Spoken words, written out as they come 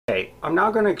I'm now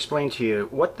going to explain to you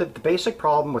what the basic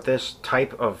problem with this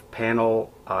type of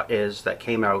panel is that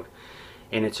came out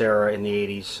in its era in the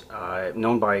 80s,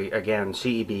 known by, again,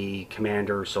 CEB,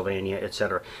 Commander, Sylvania,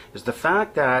 etc., is the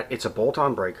fact that it's a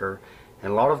bolt-on breaker,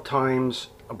 and a lot of times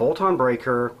a bolt-on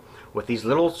breaker with these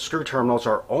little screw terminals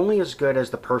are only as good as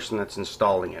the person that's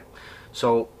installing it.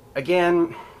 So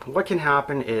again, what can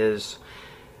happen is,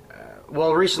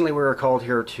 well, recently we were called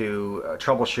here to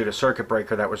troubleshoot a circuit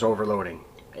breaker that was overloading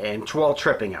and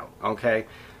tripping out, okay?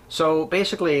 So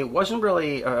basically it wasn't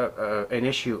really an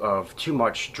issue of too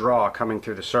much draw coming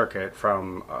through the circuit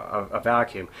from a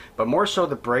vacuum, but more so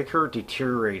the breaker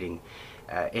deteriorating.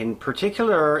 In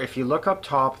particular, if you look up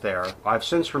top there, I've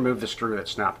since removed the screw that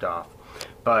snapped off,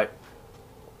 but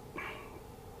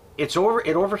it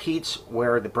overheats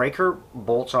where the breaker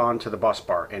bolts onto the bus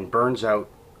bar and burns out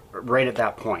right at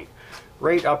that point,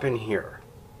 right up in here.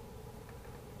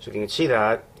 So if you can see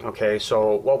that, okay,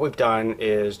 so what we've done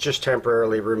is just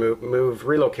temporarily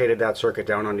relocated that circuit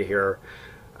down onto here,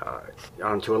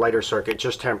 onto a lighter circuit,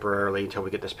 just temporarily until we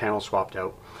get this panel swapped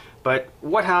out. But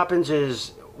what happens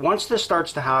is, once this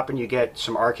starts to happen, you get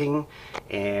some arcing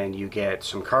and you get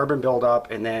some carbon buildup,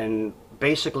 and then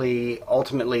basically,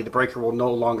 ultimately, the breaker will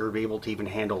no longer be able to even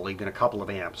handle even a couple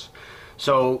of amps.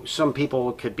 So some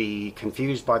people could be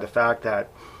confused by the fact that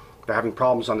they're having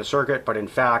problems on the circuit, but in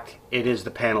fact it is the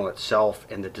panel itself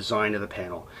and the design of the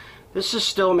panel. This is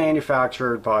still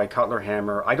manufactured by Cutler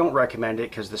Hammer. I don't recommend it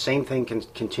because the same thing can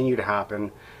continue to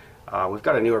happen. We've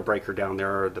got a newer breaker down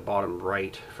there at the bottom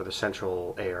right for the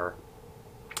central air.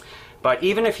 But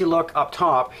even if you look up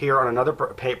top here on another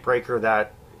breaker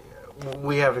that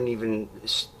we haven't even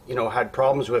had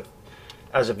problems with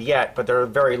as of yet, but they're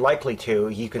very likely to,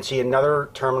 you can see another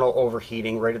terminal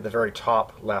overheating right at the very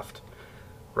top left,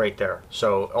 right there.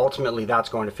 So ultimately that's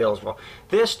going to fail as well.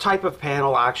 This type of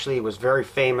panel actually was very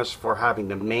famous for having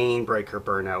the main breaker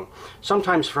burn out,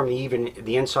 sometimes from even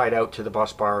the inside out to the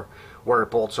bus bar where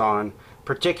it bolts on,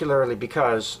 particularly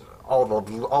because all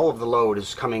of the load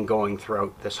is going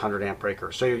throughout this 100 amp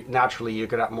breaker. So naturally you're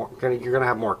going to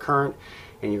have more current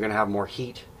and you're going to have more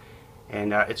heat,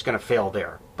 and it's going to fail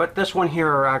there. But this one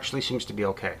here actually seems to be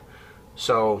okay.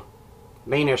 So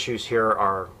main issues here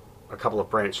are a couple of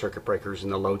branch circuit breakers in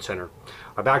the load center.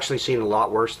 I've actually seen a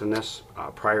lot worse than this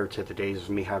prior to the days of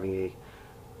me having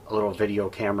a little video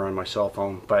camera on my cell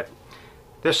phone. But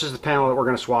this is the panel that we're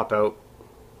going to swap out.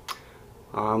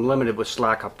 I'm limited with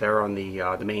slack up there on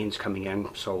the mains coming in,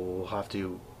 so we'll have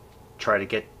to try to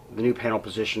get the new panel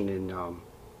positioned in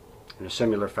a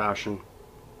similar fashion,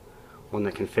 one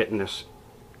that can fit in this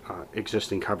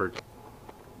existing cupboard.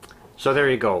 So there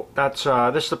you go. That's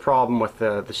this is the problem with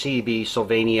the CEB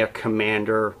Sylvania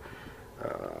Commander.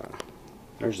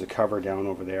 There's the cover down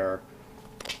over there.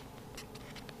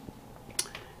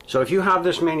 So if you have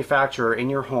this manufacturer in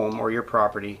your home or your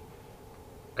property,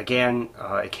 again,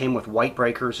 it came with white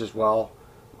breakers as well.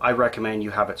 I recommend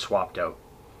you have it swapped out.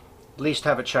 At least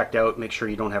have it checked out. Make sure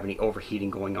you don't have any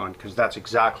overheating going on, because that's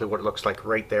exactly what it looks like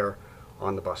right there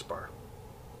on the bus bar.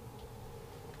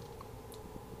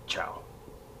 Ciao.